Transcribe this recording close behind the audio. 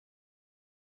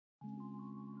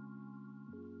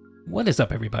What is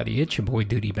up, everybody? It's your boy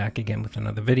Duty back again with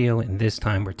another video, and this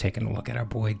time we're taking a look at our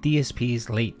boy DSP's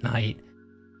late night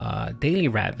daily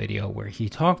rap video where he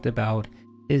talked about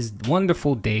his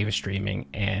wonderful day of streaming.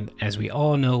 And as we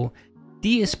all know,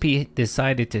 DSP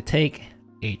decided to take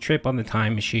a trip on the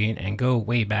time machine and go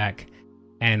way back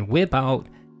and whip out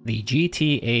the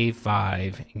GTA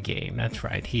 5 game. That's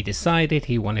right, he decided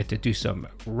he wanted to do some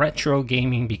retro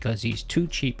gaming because he's too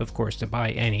cheap, of course, to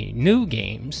buy any new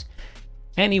games.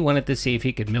 And he wanted to see if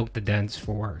he could milk the dents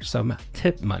for some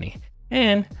tip money.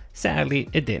 And sadly,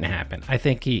 it didn't happen. I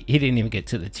think he didn't even get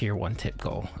to the tier 1 tip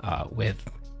goal with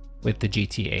the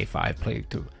GTA 5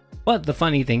 playthrough. But the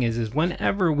funny thing is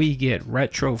whenever we get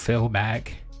Retro Phil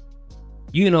back,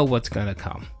 you know what's gonna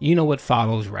come. You know what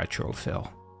follows Retro Phil.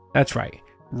 That's right,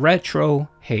 retro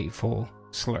hateful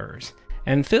slurs.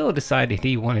 And Phil decided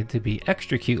he wanted to be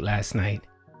extra cute last night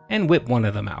and whip one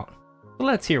of them out. So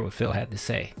let's hear what Phil had to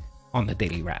say on the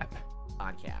Daily Rap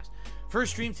podcast.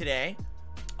 First stream today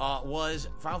was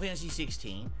Final Fantasy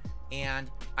 16,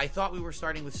 and I thought we were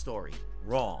starting with story.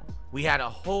 Wrong. We had a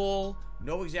whole,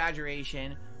 no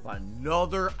exaggeration,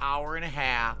 another hour and a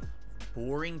half,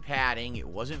 boring padding. It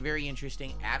wasn't very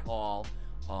interesting at all.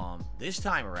 This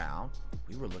time around,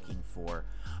 we were looking for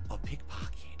a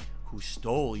pickpocket who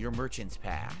stole your merchant's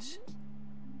pass.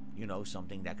 You know,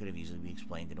 something that could have easily been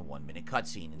explained in a 1-minute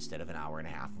cutscene instead of an hour and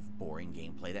a half of boring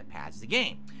gameplay that pads the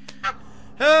game.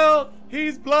 Hell,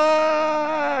 he's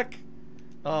black!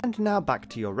 And now back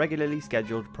to your regularly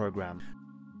scheduled program.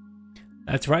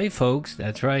 That's right, folks.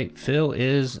 That's right. Phil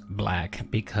is black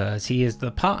because he is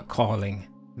the pot calling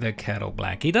the kettle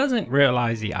black. He doesn't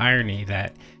realize the irony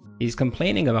that he's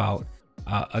complaining about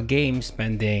a game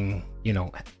spending, you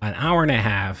know, an hour and a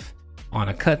half on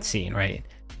a cutscene, right?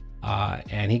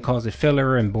 And he calls it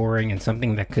filler and boring and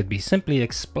something that could be simply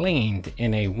explained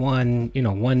in a 1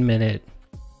 minute,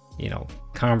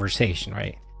 conversation,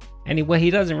 right? And what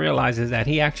he doesn't realize is that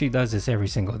he actually does this every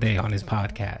single day on his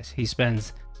podcast. He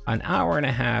spends an hour and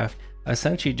a half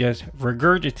essentially just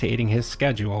regurgitating his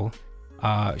schedule,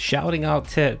 shouting out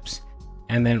tips,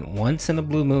 and then once in a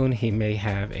blue moon, he may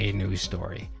have a news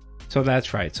story. So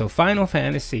that's right. So Final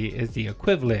Fantasy is the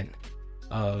equivalent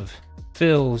of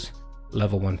Phil's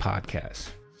Level 1 podcast.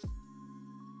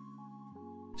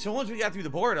 So once we got through the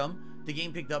boredom, the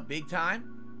game picked up big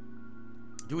time.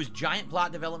 There was giant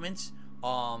plot developments.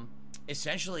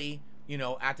 Essentially,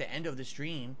 at the end of the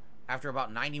stream, after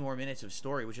about 90 more minutes of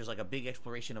story, which is like a big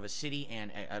exploration of a city and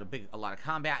a lot of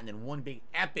combat, and then one big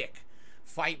epic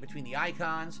fight between the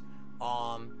icons.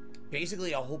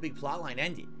 Basically, a whole big plot line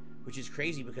ended, which is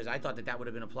crazy because I thought that would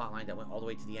have been a plot line that went all the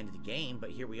way to the end of the game. But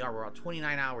here we are. We're about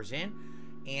 29 hours in.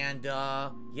 And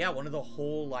yeah, one of the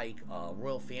whole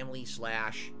royal family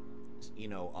slash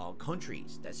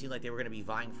countries that seemed like they were going to be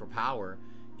vying for power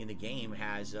in the game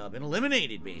has been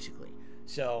eliminated, basically.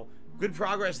 So good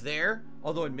progress there,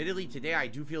 although admittedly today I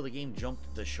do feel the game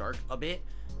jumped the shark a bit.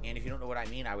 And if you don't know what I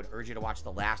mean, I would urge you to watch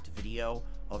the last video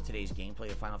of today's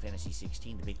gameplay of Final Fantasy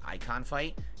 16, the big icon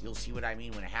fight. You'll see what I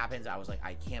mean when it happens. I was like,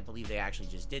 I can't believe they actually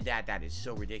just did that. That is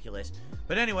so ridiculous.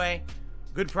 But anyway,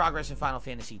 good progress in Final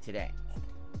Fantasy today.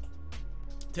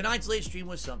 Tonight's late stream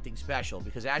was something special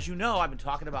because, as you know, I've been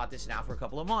talking about this now for a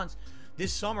couple of months.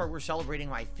 This summer, we're celebrating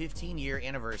my 15-year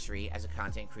anniversary as a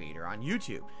content creator on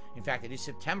YouTube. In fact, it is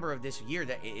September of this year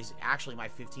that is actually my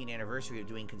 15th anniversary of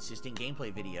doing consistent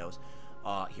gameplay videos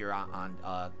here on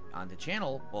the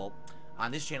channel. Well, on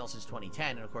this channel since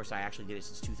 2010, and of course, I actually did it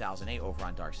since 2008 over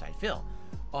on Dark Side Phil.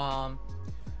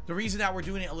 The reason that we're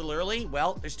doing it a little early,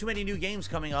 well, there's too many new games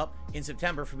coming up in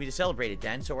September for me to celebrate it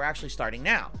then, so we're actually starting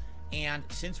now. And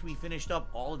since we finished up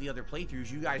all of the other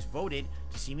playthroughs, you guys voted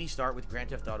to see me start with Grand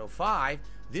Theft Auto 5,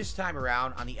 this time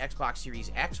around on the Xbox Series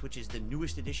X, which is the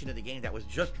newest edition of the game that was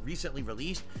just recently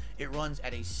released. It runs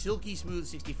at a silky smooth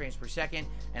 60 frames per second,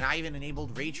 and I even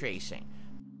enabled ray tracing.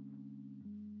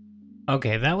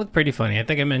 Okay, that was pretty funny. I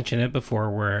think I mentioned it before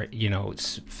where,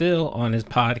 Phil on his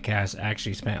podcast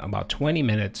actually spent about 20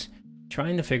 minutes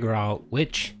trying to figure out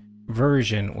which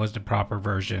version was the proper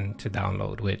version to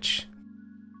download, which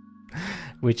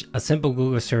a simple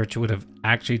Google search would have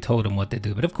actually told him what to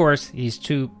do. But of course, he's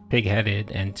too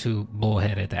pig-headed and too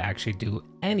bullheaded to actually do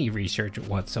any research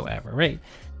whatsoever, right?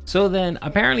 So then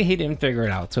apparently he didn't figure it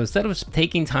out. So instead of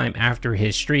taking time after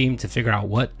his stream to figure out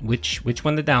which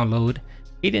one to download,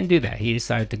 he didn't do that. He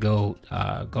decided to go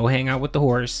hang out with the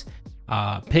horse,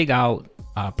 pig out,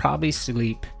 probably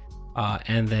sleep,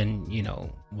 and then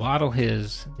waddle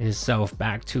his self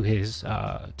back to his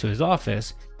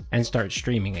office and start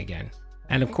streaming again.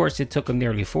 And of course, it took him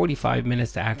nearly 45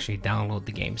 minutes to actually download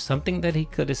the game, something that he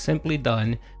could have simply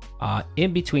done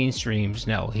in between streams.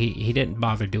 No, he didn't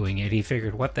bother doing it. He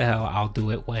figured, what the hell, I'll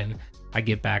do it when I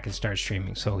get back and start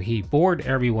streaming. So he bored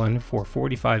everyone for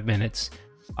 45 minutes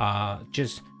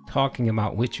just talking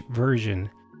about which version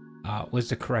was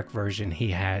the correct version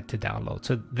he had to download.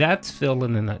 So that's Phil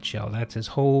in a nutshell. That's his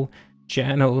whole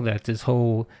channel. That's his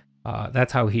whole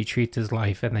that's how he treats his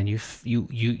life. And then you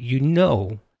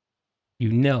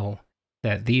know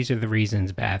that these are the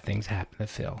reasons bad things happen to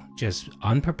Phil. Just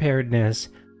unpreparedness,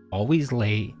 always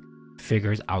late,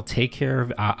 figures I'll take care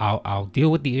of, I'll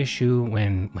deal with the issue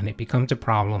when it becomes a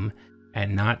problem,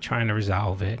 and not trying to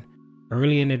resolve it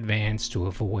early in advance to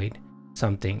avoid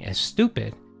something as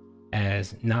stupid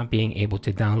as not being able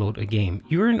to download a game.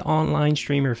 You're an online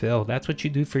streamer, Phil. That's what you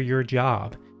do for your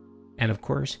job. And of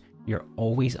course, you're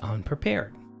always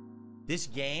unprepared. This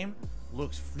game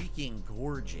looks freaking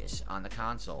gorgeous on the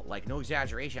console. Like, no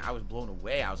exaggeration, I was blown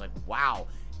away. I was like, wow,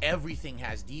 everything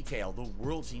has detail. The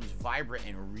world seems vibrant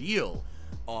and real.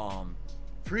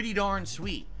 Pretty darn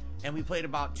sweet. And we played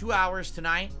about 2 hours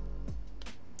tonight.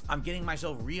 I'm getting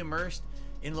myself re-immersed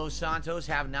in Los Santos.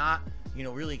 Have not,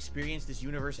 really experienced this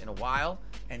universe in a while,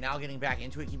 and now getting back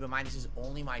into it. Keep in mind, this is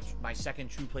only my second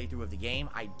true playthrough of the game.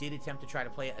 I did attempt to try to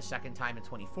play it a second time in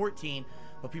 2014,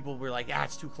 but people were like,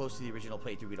 it's too close to the original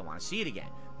playthrough, we don't want to see it again.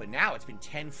 But now it's been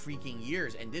 10 freaking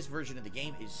years, and this version of the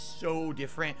game is so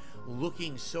different,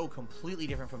 looking so completely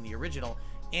different from the original.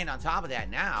 And on top of that,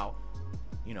 now,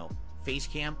 face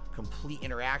cam, complete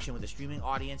interaction with the streaming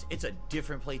audience. It's a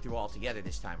different playthrough altogether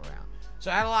this time around. So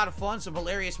I had a lot of fun, some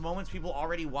hilarious moments. People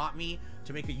already want me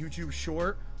to make a YouTube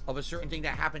short of a certain thing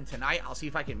that happened tonight. I'll see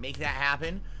if I can make that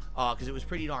happen, because it was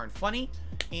pretty darn funny,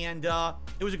 and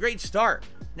it was a great start.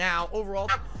 Now, overall,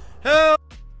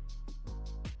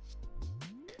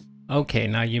 Okay,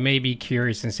 now you may be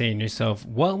curious and saying to yourself,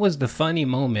 what was the funny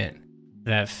moment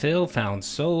that Phil found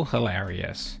so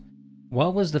hilarious?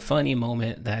 What was the funny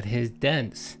moment that his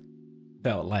dents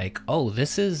felt like, oh,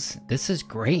 this is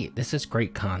great. This is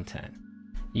great content.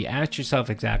 You ask yourself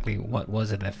exactly what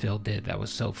was it that Phil did that was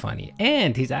so funny.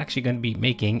 And he's actually going to be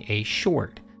making a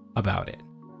short about it.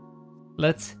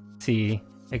 Let's see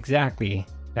exactly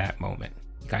that moment.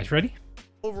 You guys ready?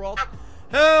 Overall,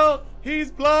 help!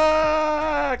 He's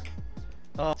black!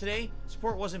 Today,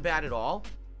 support wasn't bad at all.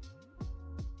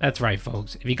 That's right,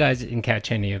 folks. If you guys didn't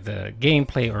catch any of the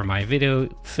gameplay or my video,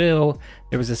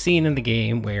 there was a scene in the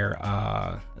game where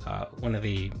one of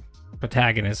the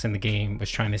protagonists in the game was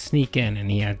trying to sneak in,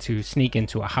 and he had to sneak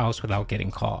into a house without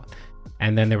getting caught.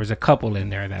 And then there was a couple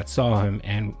in there that saw him,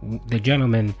 and the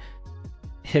gentleman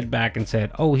hit back and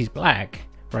said, oh, he's black,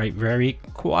 right? Very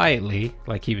quietly,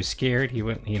 like he was scared. He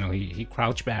went, he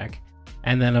crouched back.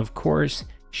 And then, of course,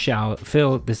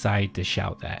 Phil decided to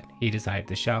shout that. He decided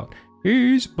to shout,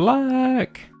 he's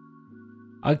black.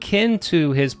 Akin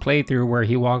to his playthrough where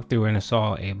he walked through and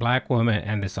saw a black woman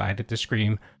and decided to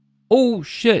scream, oh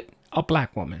shit, a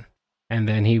black woman. And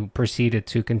then he proceeded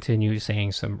to continue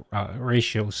saying some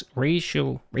racial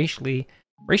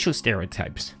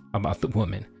stereotypes about the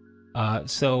woman.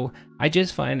 So I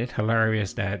just find it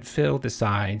hilarious that Phil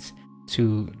decides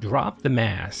to drop the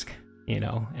mask,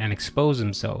 and expose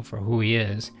himself for who he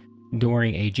is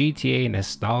during a GTA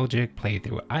nostalgic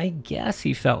playthrough. I guess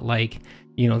he felt like,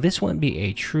 this wouldn't be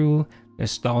a true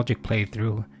nostalgic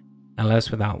playthrough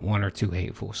unless without one or two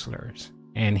hateful slurs.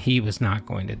 And he was not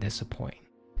going to disappoint.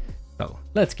 So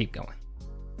let's keep going.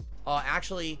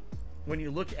 Actually, when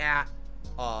you look at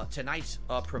tonight's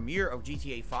premiere of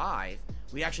GTA 5,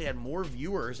 we actually had more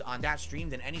viewers on that stream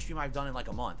than any stream I've done in like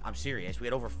a month. I'm serious. We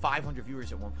had over 500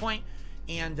 viewers at one point.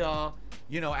 And,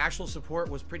 actual support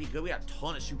was pretty good. We had a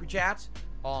ton of super chats.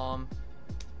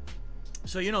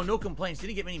 So, no complaints.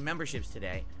 Didn't get many memberships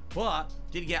today, but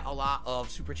did get a lot of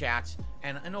super chats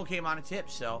and an okay amount of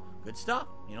tips. So, good stuff.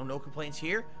 No complaints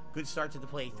here. Good start to the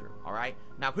playthrough. All right.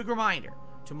 Now, quick reminder.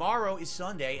 Tomorrow is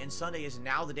Sunday, and Sunday is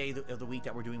now the day of the week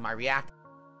that we're doing my react.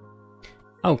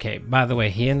 Okay, by the way,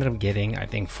 he ended up getting, I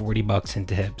think, 40 bucks in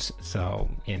tips. So,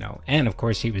 and of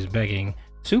course he was begging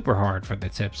super hard for the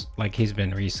tips like he's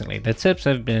been recently. The tips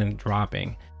have been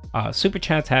dropping. Super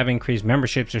chats have increased.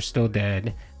 Memberships are still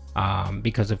dead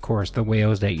because, of course, the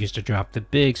whales that used to drop the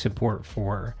big support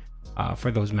for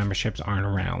those memberships aren't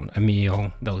around.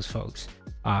 Emil, those folks.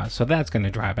 So that's going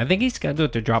to drop. I think he's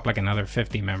scheduled to drop like another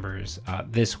 50 members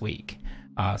this week.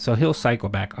 So he'll cycle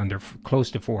back under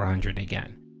close to 400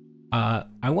 again.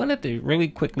 I wanted to really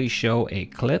quickly show a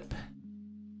clip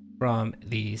from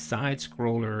the Side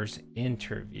Scrollers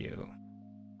interview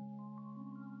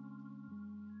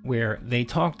where they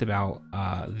talked about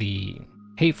the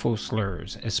hateful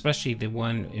slurs, especially the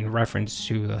one in reference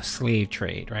to the slave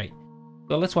trade, right?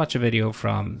 So let's watch a video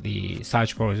from the Side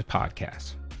Scrollers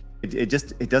podcast. It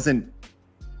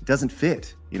doesn't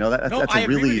fit. You know, that's I a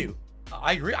agree really. with you.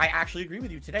 I agree. I actually agree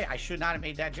with you today. I should not have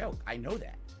made that joke. I know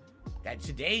that. That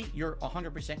today you're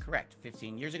 100% correct.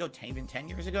 15 years ago, even 10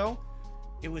 years ago,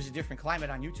 it was a different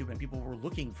climate on YouTube, and people were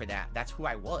looking for that. That's who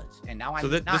I was, and now I'm. So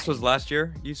this was last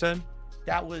year, you said?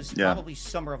 That was probably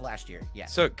summer of last year. Yeah.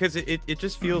 So, because it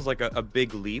just feels like a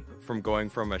big leap from going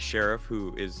from a sheriff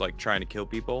who is like trying to kill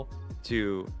people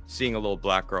to seeing a little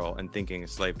black girl and thinking a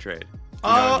slave trade. You know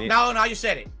what I mean? No, now you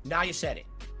said it. Now you said it.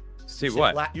 See you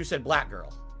what? Said you said black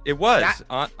girl. It was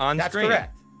on that's screen.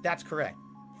 Correct. That's correct.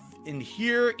 And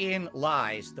herein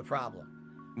lies the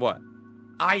problem. What?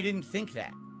 I didn't think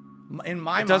that. In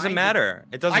my mind, it doesn't matter.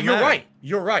 It doesn't you're matter. Right.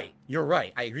 You're right. You're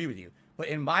right. I agree with you. But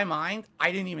in my mind,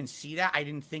 I didn't even see that. I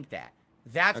didn't think that.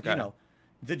 That's, okay. You know,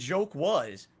 the joke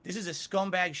was, this is a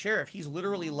scumbag sheriff. He's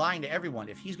literally lying to everyone.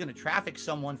 If he's going to traffic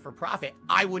someone for profit,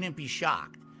 I wouldn't be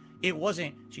shocked. It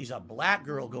wasn't, she's a black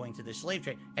girl going to the slave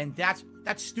trade. And that's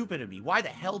stupid of me. Why the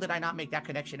hell did I not make that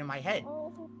connection in my head?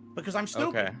 Because I'm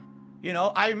stupid. Okay. You know,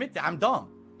 I admit that. I'm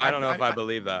dumb. I don't know if I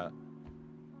believe that.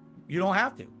 You don't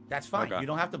have to. That's fine. Okay. You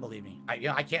don't have to believe me.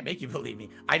 I can't make you believe me.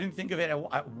 I didn't think of it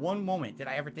at one moment. Did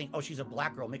I ever think, oh, she's a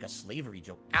black girl, make a slavery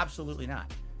joke? Absolutely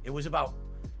not. It was about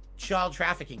child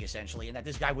trafficking, essentially, and that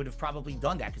this guy would have probably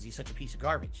done that because he's such a piece of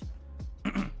garbage.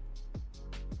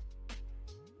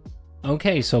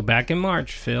 Okay, so back in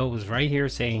March, Phil was right here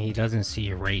saying he doesn't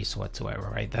see race whatsoever,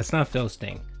 right? That's not Phil's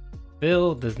thing.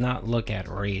 Phil does not look at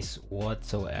race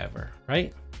whatsoever,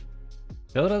 right?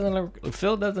 Phil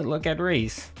doesn't look at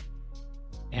race.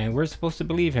 And we're supposed to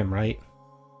believe him, right?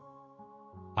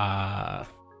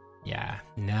 Yeah.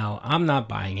 No, I'm not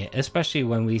buying it, especially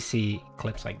when we see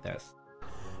clips like this.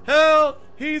 Help!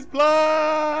 He's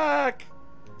black!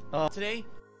 Today?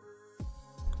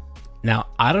 Now,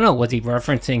 I don't know. Was he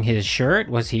referencing his shirt?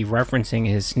 Was he referencing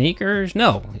his sneakers?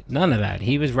 No, none of that.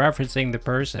 He was referencing the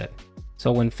person.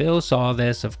 So when Phil saw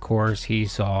this, of course, he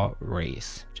saw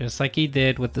race. Just like he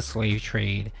did with the slave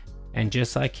trade. And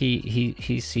just like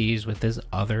he sees with his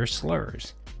other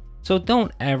slurs. So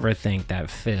don't ever think that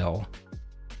Phil,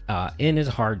 in his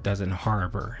heart, doesn't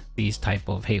harbor these type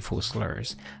of hateful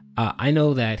slurs. I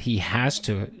know that he has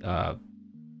to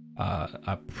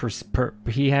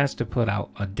he has to put out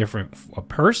a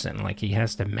person. Like, he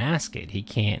has to mask it. He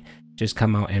can't just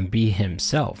come out and be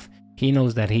himself. He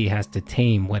knows that he has to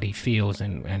tame what he feels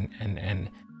and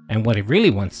what he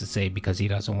really wants to say, because he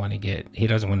doesn't want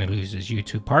to lose his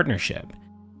YouTube partnership.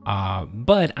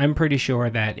 But I'm pretty sure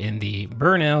that in the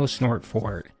Burnell Snort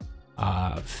Fort,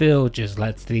 Phil just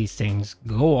lets these things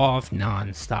go off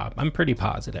non-stop. I'm pretty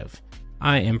positive.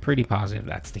 I am pretty positive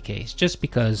that's the case, just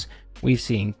because we've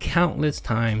seen countless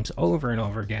times over and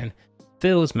over again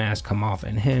Phil's mask come off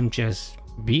and him just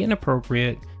be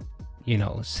inappropriate, you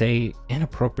know, say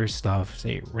inappropriate stuff,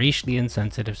 say racially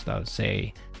insensitive stuff,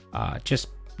 say just,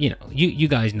 you know, you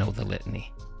guys know the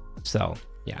litany. So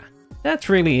yeah, that's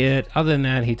really it. Other than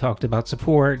that, he talked about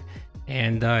support,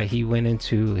 and he went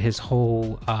into his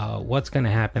whole what's going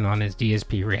to happen on his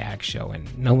DSP React show,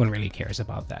 and no one really cares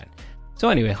about that. So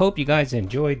anyway, hope you guys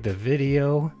enjoyed the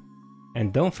video,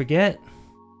 and don't forget,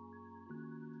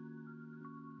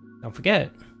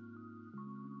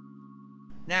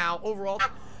 now overall,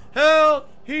 help,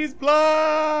 he's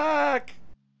black.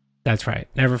 That's right,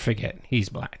 never forget, he's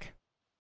black.